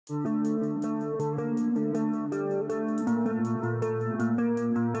Hi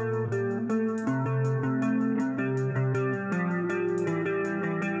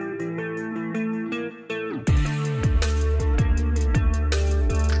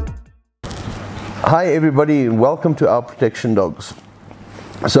everybody, and welcome to our protection dogs.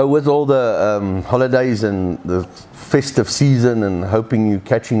 So with all the holidays and the festive season and hoping you're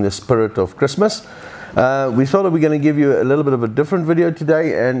catching the spirit of Christmas, we thought that we're going to give you a little bit of a different video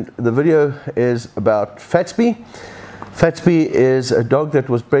today, and the video is about Fatsby. Fatsby is a dog that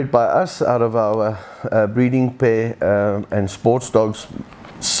was bred by us out of our breeding pair and sports dogs,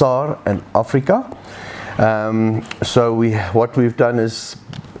 SAR and Africa. So what we've done is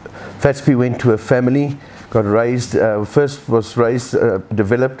Fatsby went to a family, got raised, first was raised,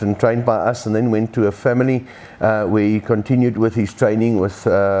 developed and trained by us, and then went to a family where he continued with his training with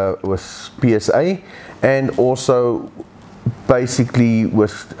PSA, and also basically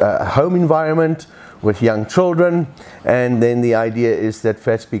with a home environment with young children. And then the idea is that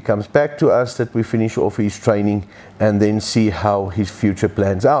Fatsby comes back to us, that we finish off his training and then see how his future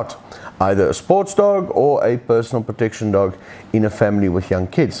plans out, either a sports dog or a personal protection dog in a family with young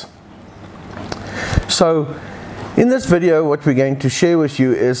kids. So in this video, what we're going to share with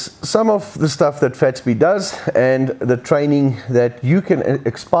you is some of the stuff that Fatsby does and the training that you can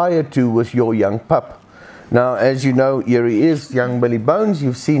aspire to with your young pup. Now, as you know, here he is, young Billy Bones.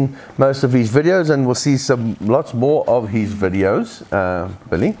 You've seen most of his videos, and we'll see lots more of his videos,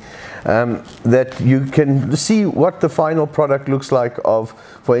 Billy, that you can see what the final product looks like of,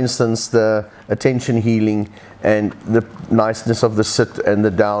 for instance, the attention healing and the niceness of the sit and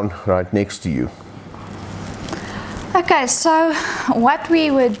the down right next to you. Okay, so what we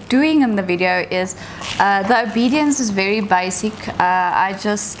were doing in the video is the obedience is very basic. I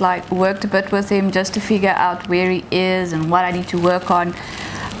just worked a bit with him just to figure out where he is and what I need to work on.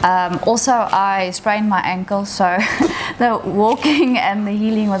 Also, I sprained my ankle, so the walking and the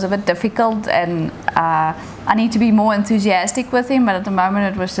healing was a bit difficult, and I need to be more enthusiastic with him, but at the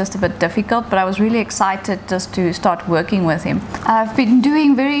moment it was just a bit difficult. But I was really excited just to start working with him. I've been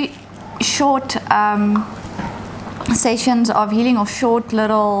doing very short sessions of healing, of short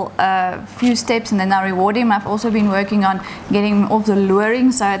little few steps, and then I reward him. I've also been working on getting him off the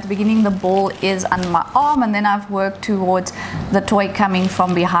luring, so at the beginning the ball is under my arm, and then I've worked towards the toy coming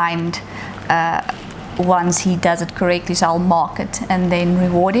from behind once he does it correctly, so I'll mark it and then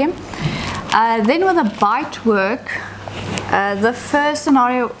reward him. Then with the bite work, the first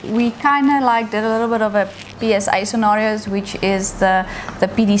scenario we kind of did a little bit of a PSA scenarios, which is the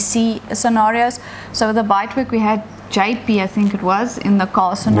PDC scenarios. So with the bite work we had JP, I think it was, in the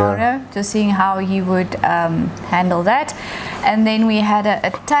car scenario, just seeing how he would handle that. And then we had an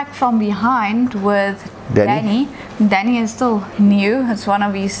attack from behind with Danny. Danny is still new. It's one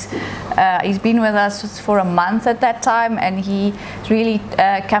of his, he's been with us for a month at that time, and he's really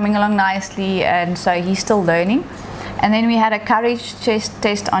coming along nicely, and so he's still learning. And then we had a courage chest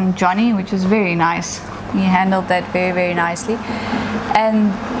test on Johnny, which was very nice. He handled that very, very nicely.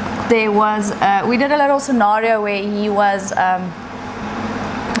 And there was, we did a little scenario where he was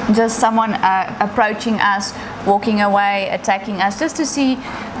just someone approaching us, walking away, attacking us, just to see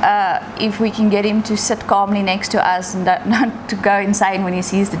if we can get him to sit calmly next to us and not to go insane when he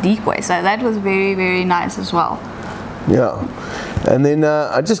sees the decoy. So that was very, very nice as well. Yeah. And then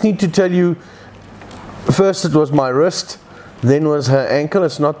I just need to tell you, first it was my wrist, then was her ankle.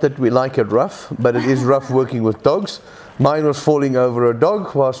 It's not that we like it rough, but it is rough working with dogs. Mine was falling over a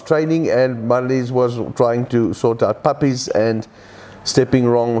dog whilst training, and Marley's was trying to sort out puppies and stepping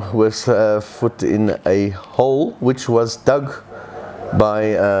wrong with her foot in a hole, which was dug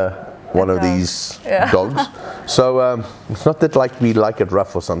by one of these dogs. So it's not that we like it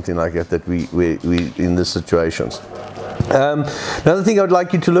rough or something like that, we in these situations. Another thing I would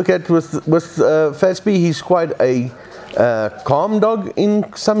like you to look at with Fatsby, he's quite a calm dog in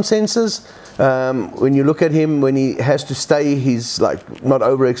some senses. When you look at him, when he has to stay, he's not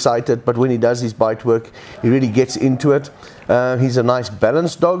overexcited, but when he does his bite work, he really gets into it. He's a nice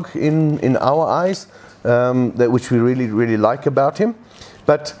balanced dog in our eyes, which we really, really like about him.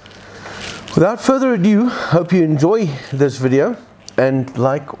 But without further ado, hope you enjoy this video. And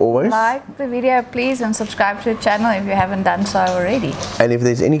like always, like the video please, and subscribe to the channel if you haven't done so already. And if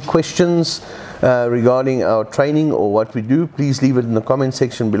there's any questions regarding our training or what we do, please leave it in the comment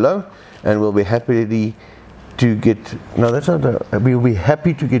section below, and we'll be happy to get, no, that's not, we'll be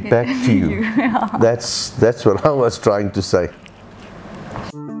happy to get back to you. That's what I was trying to say.